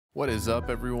What is up,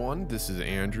 everyone? This is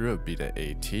Andrew of Beat It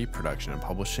AT Production and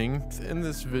Publishing. In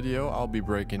this video, I'll be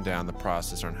breaking down the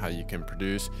process on how you can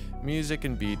produce music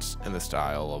and beats in the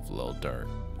style of Lil Durk.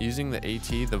 Using the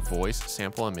AT, the voice,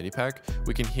 sample, and MIDI pack,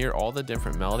 we can hear all the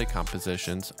different melody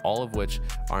compositions, all of which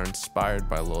are inspired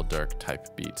by Lil Durk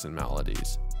type beats and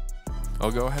melodies.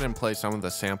 I'll go ahead and play some of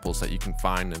the samples that you can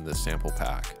find in this sample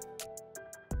pack.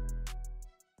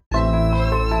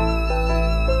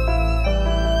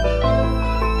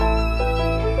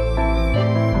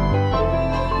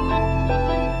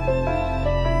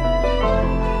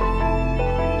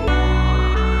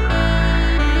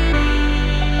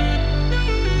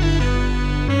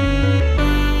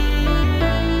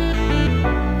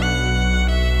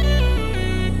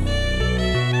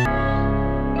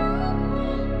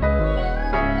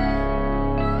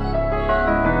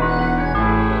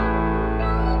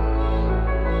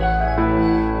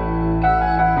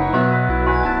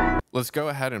 Let's go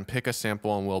ahead and pick a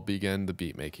sample and we'll begin the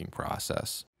beat making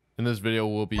process. In this video,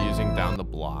 we'll be using Down the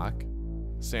Block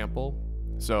sample.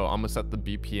 So I'm gonna set the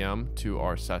BPM to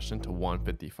our session to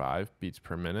 155 beats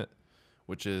per minute,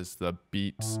 which is the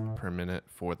beats per minute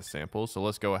for the sample. So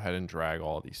let's go ahead and drag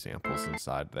all these samples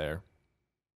inside there.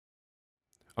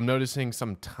 I'm noticing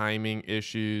some timing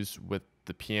issues with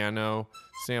the piano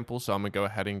sample, so I'm gonna go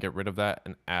ahead and get rid of that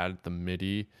and add the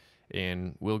MIDI.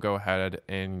 And we'll go ahead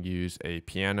and use a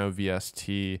piano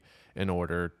VST in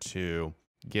order to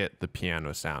get the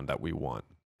piano sound that we want.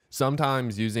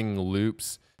 Sometimes using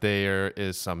loops, there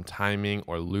is some timing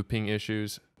or looping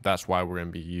issues. That's why we're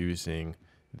gonna be using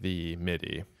the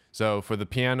MIDI. So for the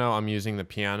piano, I'm using the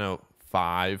Piano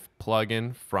 5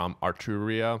 plugin from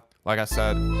Arturia. Like I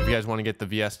said, if you guys wanna get the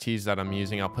VSTs that I'm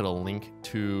using, I'll put a link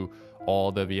to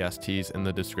all the VSTs in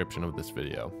the description of this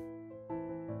video.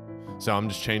 So I'm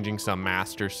just changing some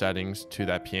master settings to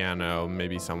that piano,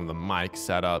 maybe some of the mic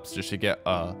setups, just to get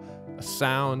a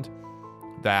sound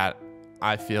that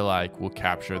I feel like will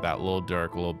capture that Lil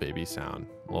Durk, Lil Baby sound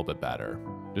a little bit better.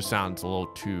 Just sounds a little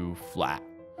too flat.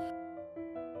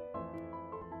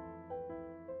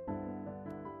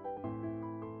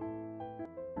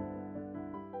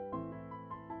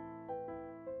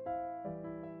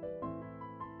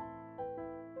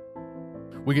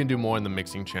 We can do more in the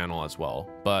mixing channel as well,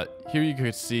 but here you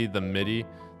can see the MIDI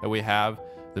that we have.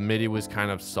 The MIDI was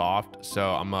kind of soft,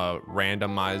 so I'm gonna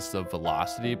randomize the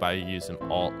velocity by using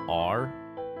Alt-R.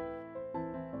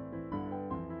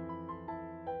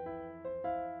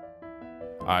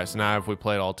 All right, so now if we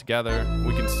play it all together,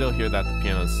 we can still hear that the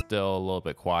piano is still a little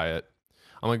bit quiet.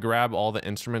 I'm gonna grab all the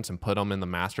instruments and put them in the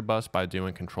master bus by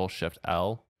doing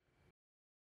Control-Shift-L.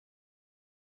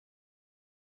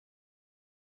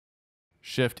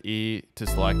 Shift E to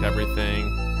select everything,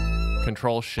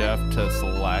 Control Shift to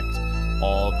select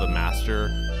all the master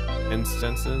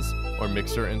instances, or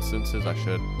mixer instances, I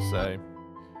should say.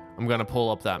 I'm gonna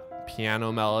pull up that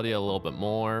piano melody a little bit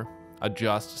more,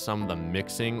 adjust some of the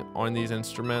mixing on these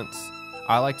instruments.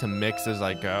 I like to mix as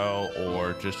I go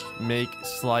or just make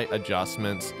slight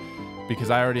adjustments because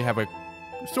I already have a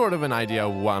sort of an idea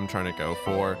of what I'm trying to go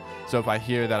for. So if I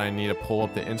hear that I need to pull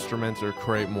up the instruments or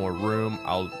create more room,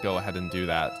 I'll go ahead and do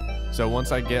that. So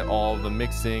once I get all the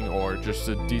mixing or just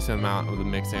a decent amount of the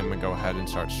mixing, I'm gonna go ahead and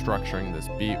start structuring this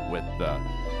beat with the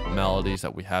melodies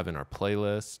that we have in our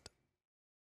playlist.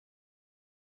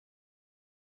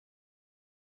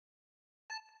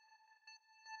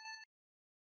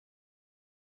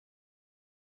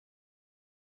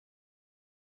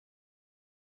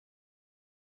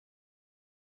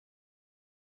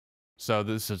 So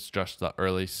this is just the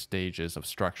early stages of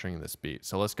structuring this beat.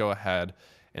 So let's go ahead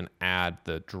and add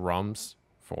the drums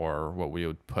for what we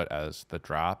would put as the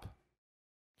drop.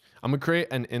 I'm gonna create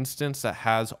an instance that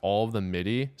has all of the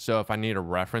MIDI. So if I need to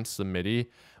reference the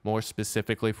MIDI more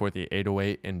specifically for the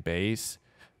 808 and bass,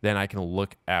 then I can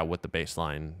look at what the bass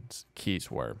line's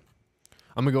keys were.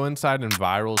 I'm gonna go inside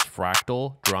Envyral's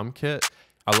Fractal drum kit.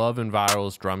 I love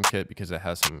Envyral's drum kit because it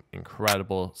has some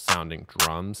incredible sounding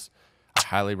drums. I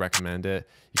highly recommend it.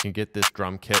 You can get this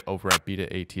drum kit over at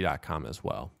beatitat.com as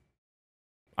well.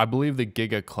 I believe the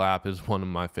Giga clap is one of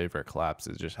my favorite claps.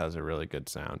 It just has a really good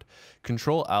sound.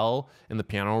 Control L in the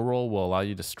piano roll will allow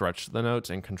you to stretch the notes,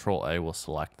 and Control A will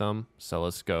select them. So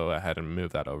let's go ahead and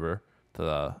move that over to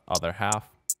the other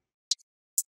half.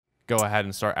 Go ahead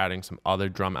and start adding some other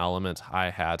drum elements,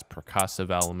 hi-hats,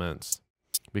 percussive elements,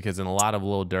 because in a lot of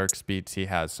Lil Durk's beats, he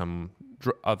has some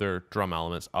other drum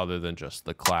elements other than just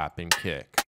the clap and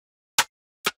kick.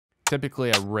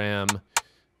 Typically a rim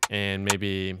and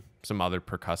maybe some other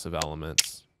percussive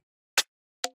elements.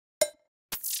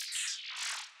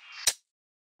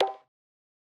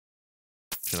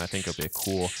 section. I think it'll be a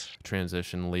cool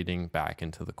transition leading back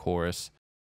into the chorus.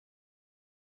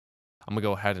 I'm gonna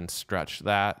go ahead and stretch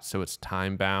that so it's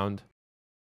time bound.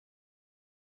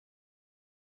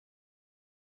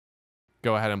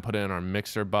 Go ahead and put it in our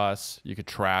mixer bus. You could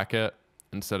track it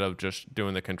instead of just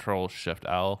doing the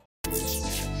Control-Shift-L.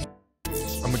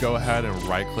 I'm gonna go ahead and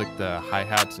right click the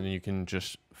hi-hats and you can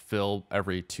just fill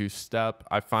every two-step.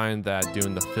 I find that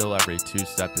doing the fill every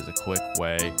two-step is a quick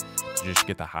way to just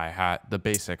get the hi-hat, the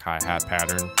basic hi-hat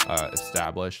pattern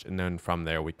established, and then from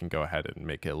there we can go ahead and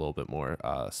make it a little bit more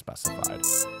specified.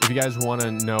 If you guys want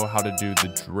to know how to do the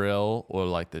drill or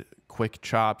like the quick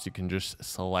chops, you can just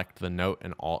select the note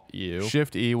and Alt-U.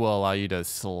 Shift-E will allow you to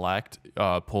select,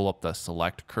 pull up the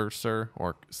select cursor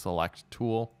or select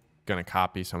tool. Gonna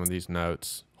copy some of these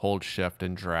notes, hold Shift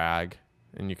and drag,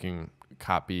 and you can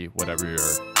copy whatever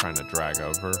you're trying to drag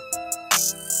over.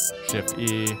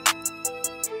 Shift-E.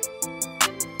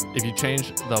 If you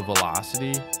change the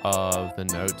velocity of the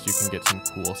notes, you can get some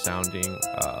cool sounding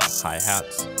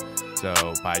hi-hats.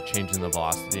 So by changing the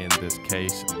velocity in this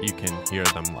case, you can hear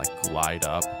them like glide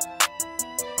up.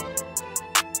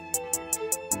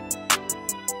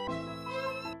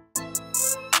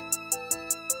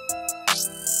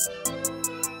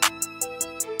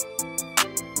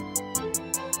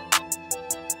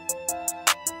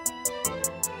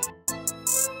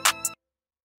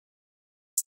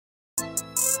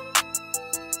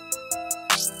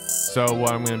 So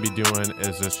what I'm going to be doing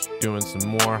is just doing some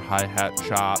more hi-hat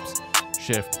chops.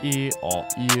 Shift-E,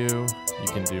 Alt-U. You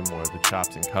can do more of the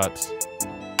chops and cuts.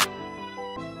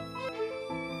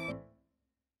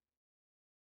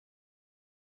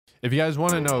 If you guys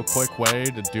want to know a quick way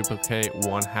to duplicate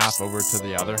one half over to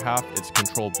the other half, it's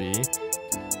Control-B.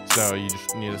 So you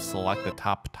just need to select the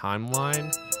top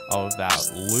timeline of that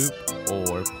loop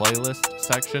or playlist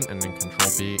section and then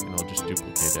Control-B and it'll just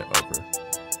duplicate it over.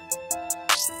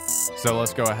 So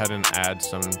let's go ahead and add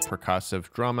some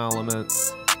percussive drum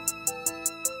elements.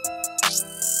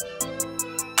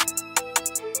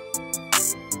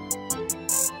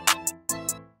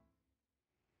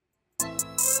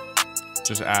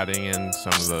 Just adding in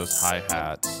some of those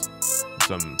hi-hats,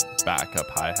 some backup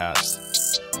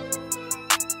hi-hats.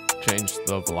 Change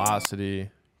the velocity,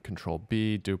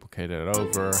 Control-B, duplicate it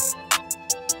over.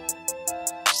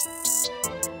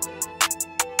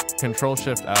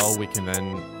 Control-Shift-L, we can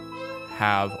then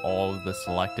have all of the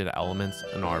selected elements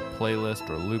in our playlist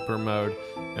or looper mode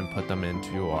and put them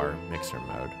into our mixer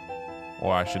mode,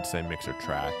 or I should say mixer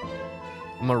track.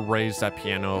 I'm gonna raise that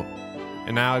piano.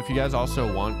 And now if you guys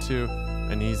also want to,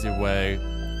 an easy way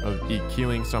of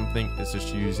EQing something is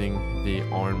just using the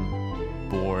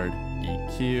onboard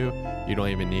EQ. You don't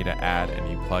even need to add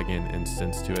any plugin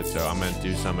instance to it. So I'm gonna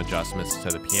do some adjustments to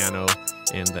the piano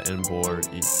and the inboard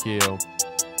EQ.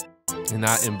 And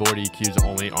that inboard EQ is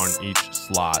only on each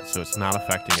slot, so it's not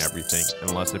affecting everything,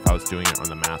 unless if I was doing it on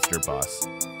the master bus.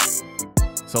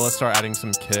 So let's start adding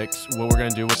some kicks. What we're gonna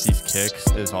do with these kicks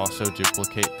is also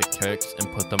duplicate the kicks and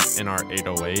put them in our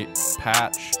 808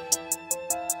 patch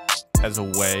as a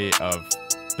way of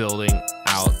building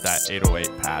out that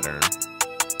 808 pattern.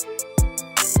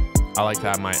 I like to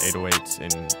have my 808s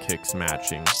and kicks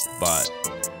matching, but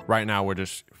right now we're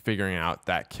just figuring out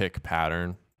that kick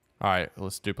pattern. All right,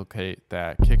 let's duplicate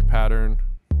that kick pattern.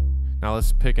 Now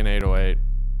let's pick an 808.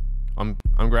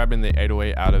 I'm grabbing the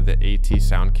 808 out of the AT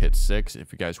Sound Kit 6.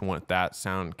 If you guys want that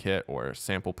sound kit or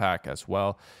sample pack as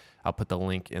well, I'll put the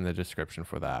link in the description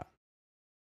for that.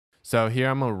 So here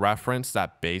I'm gonna reference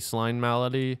that bass line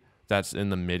melody that's in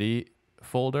the MIDI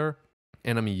folder,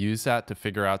 and I'm gonna use that to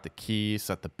figure out the keys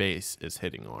that the bass is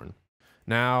hitting on.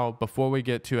 Now, before we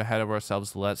get too ahead of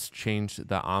ourselves, let's change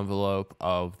the envelope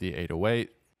of the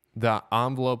 808. The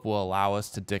envelope will allow us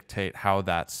to dictate how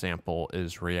that sample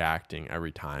is reacting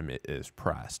every time it is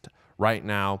pressed. Right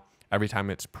now, every time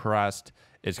it's pressed,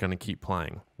 it's going to keep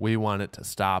playing. We want it to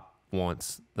stop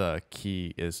once the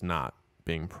key is not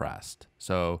being pressed.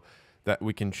 So that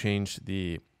we can change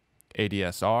the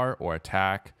ADSR or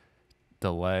attack,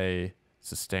 delay,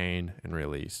 sustain, and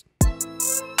release.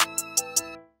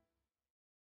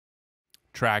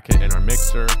 Track it in our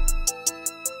mixer.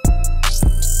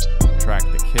 Track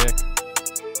the kick.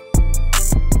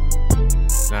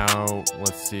 Now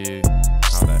let's see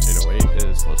how that 808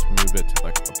 is. Let's move it to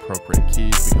like appropriate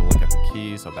keys. We can look at the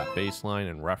keys of that bass line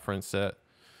and reference it.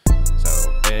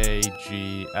 So A,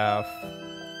 G, F.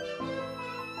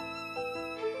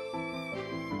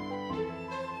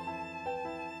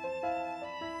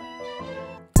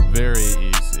 Very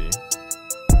easy.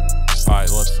 All right,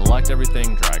 let's select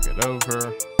everything, drag it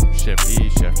over, Shift E,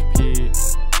 Shift P.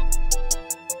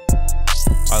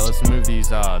 Alright, let's move these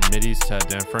MIDIs to a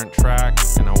different track,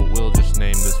 and we'll just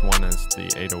name this one as the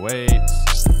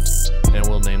 808s, and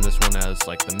we'll name this one as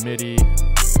like the MIDI.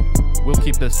 We'll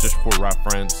keep this just for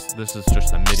reference. This is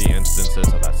just the MIDI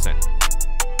instances of that sample.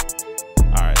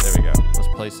 Alright, there we go. Let's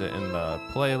place it in the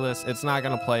playlist. It's not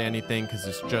going to play anything because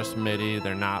it's just MIDI.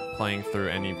 They're not playing through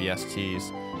any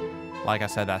VSTs. Like I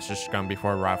said, that's just going to be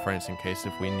for reference in case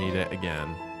if we need it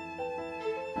again.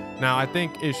 Now, I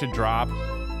think it should drop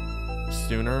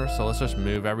sooner, so let's just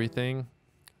move everything.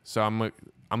 So I'm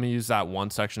gonna use that one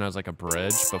section as like a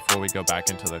bridge before we go back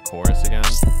into the chorus again.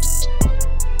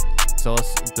 So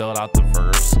let's build out the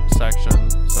verse section.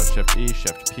 So Shift E,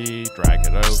 Shift P, drag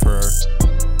it over.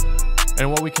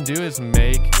 And what we can do is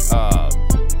make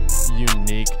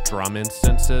unique drum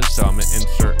instances. So I'm gonna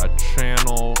insert a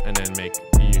channel and then make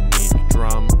unique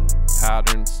drum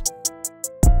patterns.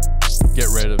 Get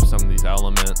rid of some of these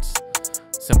elements.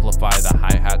 Simplify the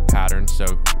hi-hat pattern, so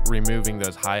removing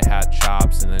those hi-hat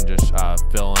chops and then just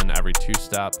fill in every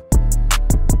two-step.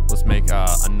 Let's make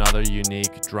another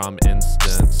unique drum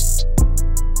instance.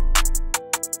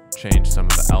 Change some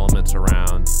of the elements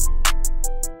around.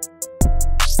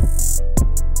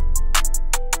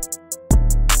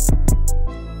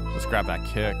 Let's grab that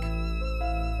kick.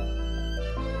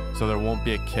 So there won't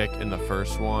be a kick in the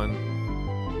first one.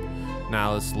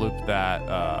 Now let's loop that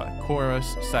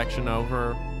chorus section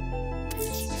over.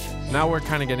 Now we're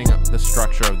kind of getting the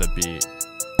structure of the beat.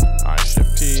 All right,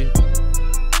 Shift P.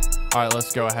 All right,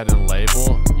 let's go ahead and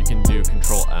label. You can do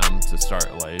Control M to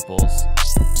start labels.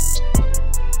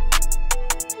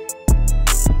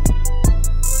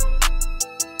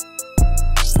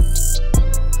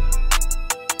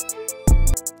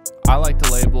 I like to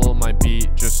label my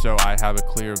beat just so I have a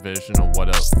clear vision of what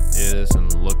it is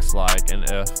and looks like, and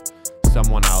if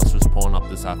someone else was pulling up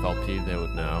this FLP, they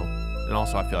would know. And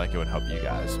also I feel like it would help you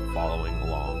guys following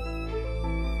along.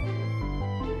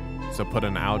 So put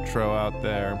an outro out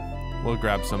there. We'll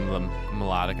grab some of the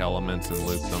melodic elements and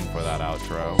loop them for that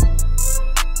outro.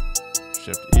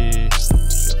 Shift E,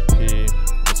 Shift P.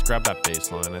 Let's grab that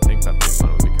bass line. I think that bass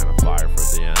line would be kind of fire for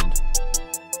the end.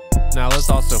 Now let's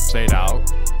also fade out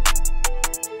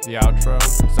the outro.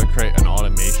 So create an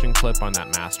automation clip on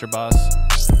that master bus.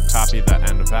 Copy the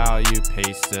end value,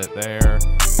 paste it there.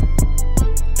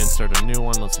 Insert a new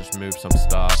one. Let's just move some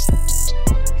stuff.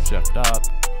 Shift up,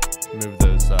 move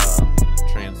those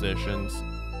transitions.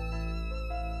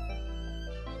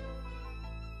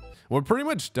 We're pretty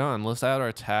much done. Let's add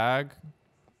our tag,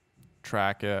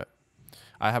 track it.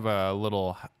 I have a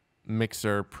little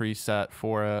mixer preset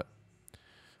for it.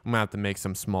 I'm gonna have to make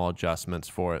some small adjustments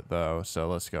for it though. So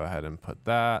let's go ahead and put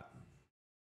that.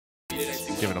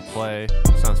 Give it a play.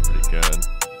 Sounds pretty good.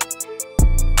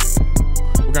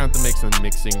 We're gonna have to make some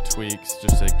mixing tweaks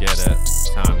just to get it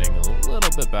sounding a little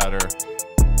bit better.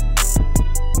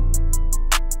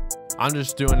 I'm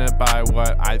just doing it by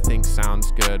what I think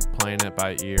sounds good, playing it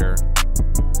by ear.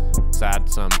 Let's add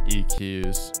some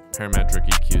EQs. Parametric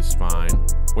EQ's fine.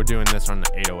 We're doing this on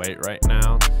the 808 right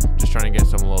now. Just trying to get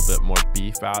some a little bit more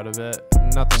beef out of it.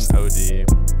 Nothing OD.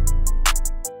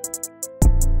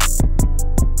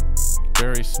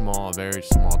 Very small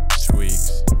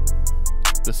tweaks.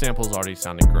 The sample's already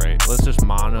sounding great. Let's just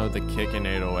mono the kick in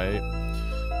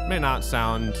 808. May not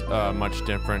sound much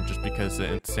different just because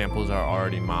the samples are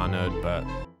already monoed, but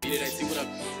just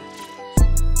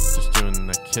doing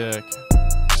the kick.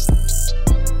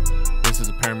 This is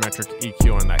a parametric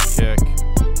EQ on that kick.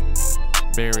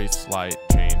 Very slight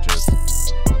changes.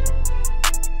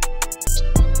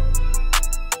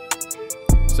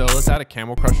 So let's add a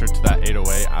camel crusher to that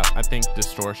 808. I think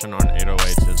distortion on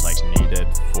 808s is like needed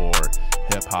for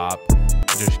hip hop.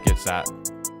 It just gets that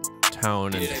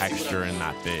tone and texture in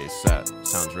that bass. That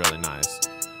sounds really nice.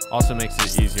 Also makes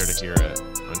it easier to hear it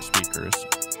on speakers.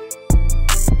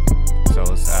 So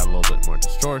let's add a little bit more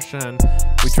distortion.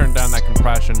 We turned down that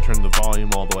compression, turned the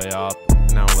volume all the way up.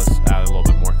 Now let's add a little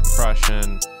bit more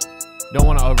compression. Don't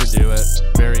want to overdo it.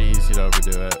 Very easy to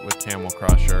overdo it with Camel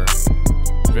Crusher.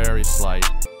 Very slight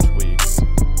tweaks.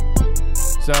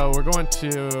 So we're going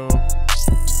to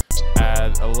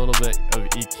add a little bit of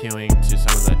EQing to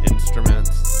some of the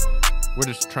instruments. We're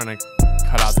just trying to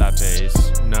cut out that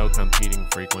bass. No competing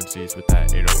frequencies with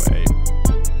that 808.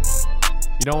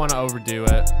 You don't want to overdo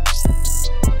it.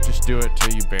 Just do it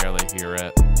till you barely hear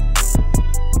it.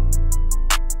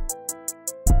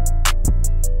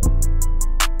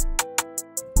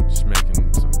 Just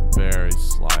making some very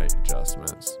slight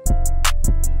adjustments.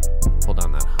 Pull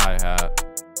down that hi-hat.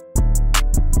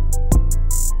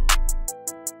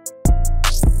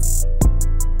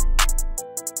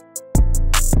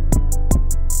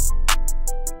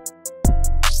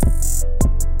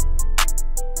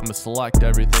 select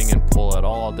everything and pull it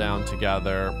all down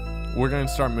together. We're going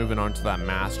to start moving on to that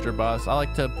master bus. I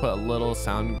like to put a little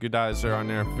sound goodizer on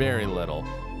there, very little.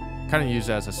 Kind of use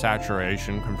it as a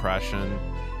saturation compression.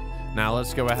 Now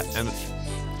let's go ahead and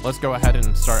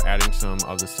start adding some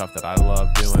of the stuff that I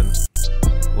love doing.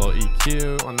 A little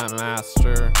EQ on that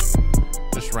master.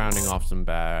 Just rounding off some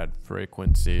bad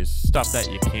frequencies, stuff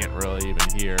that you can't really even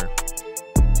hear.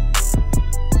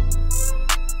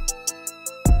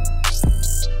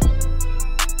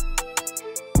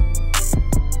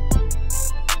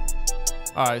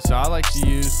 Alright, so I like to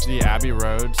use the Abbey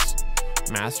Roads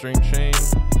mastering chain,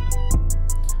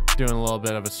 doing a little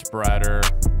bit of a spreader,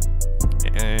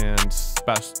 and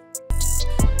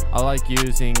I like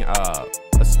using a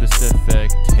specific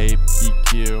tape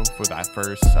EQ for that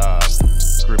first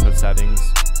group of settings.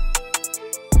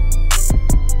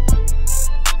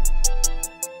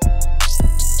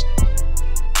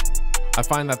 I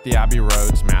find that the Abbey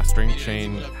Roads mastering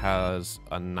chain has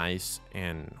a nice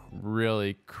and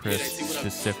really crisp,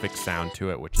 specific sound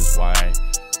to it, which is why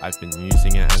I've been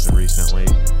using it as of recently.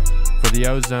 For the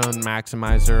Ozone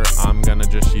maximizer, I'm gonna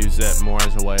just use it more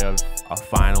as a way of a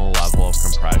final level of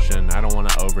compression. I don't want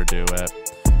to overdo it.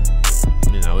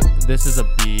 You know, this is a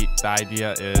beat. The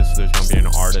idea is there's gonna be an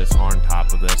artist on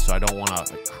top of this, so I don't want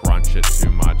to crunch it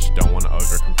too much. Don't want to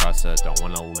over compress it. Don't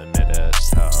want to limit it.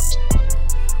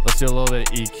 Let's do a little bit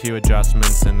of EQ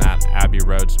adjustments in that Abbey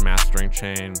Roads mastering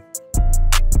chain. A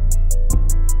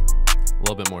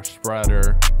little bit more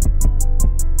spreader.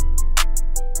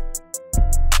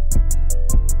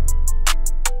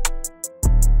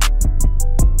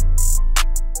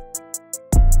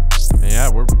 And yeah,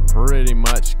 we're pretty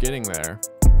much getting there.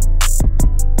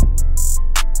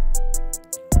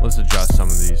 Let's adjust some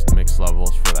of these mix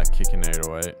levels for that kick and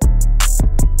 808.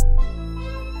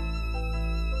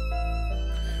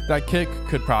 That kick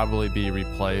could probably be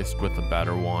replaced with a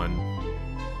better one.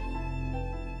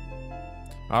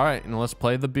 All right, and let's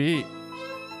play the beat.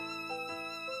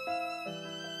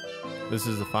 This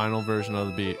is the final version of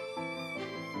the beat.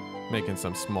 Making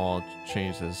some small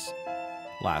changes,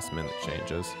 last minute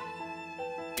changes.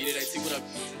 Beat It AT, what up?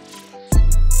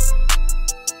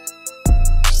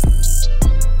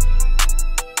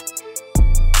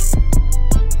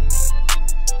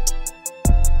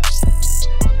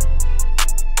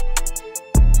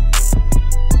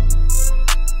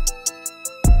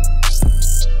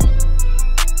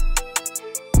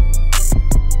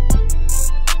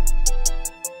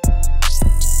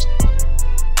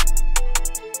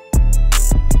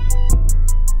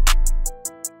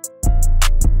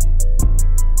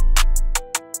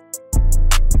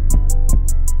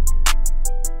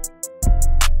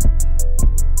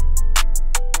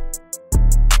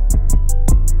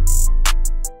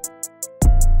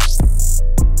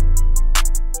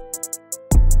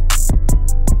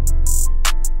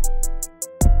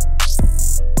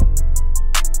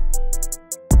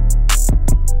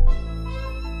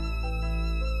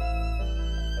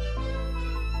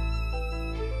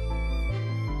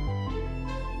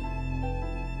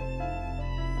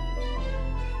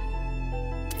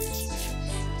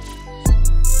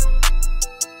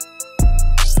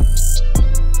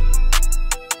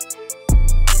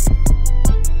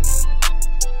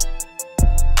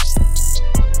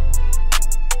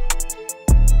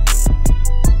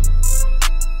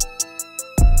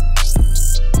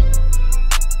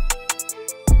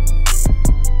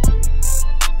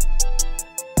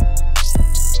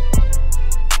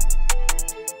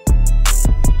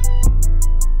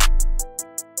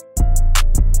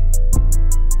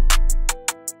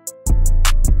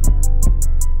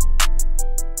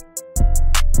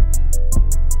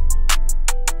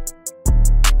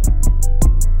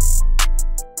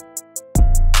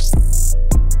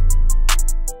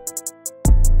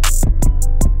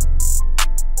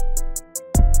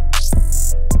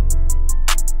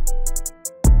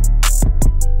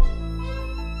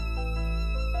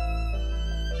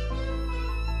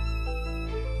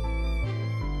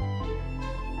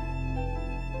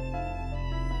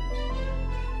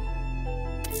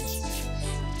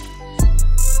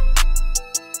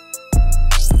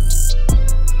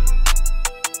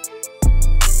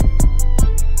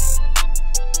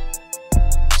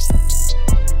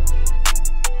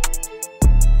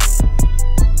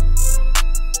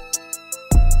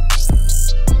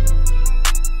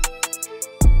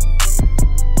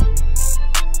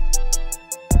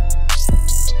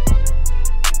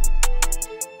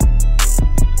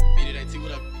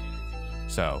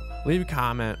 So leave a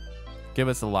comment, give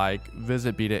us a like,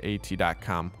 visit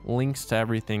beatit.at.com. Links to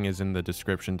everything is in the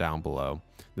description down below.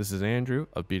 This is Andrew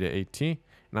of Beat It AT,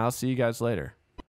 and I'll see you guys later.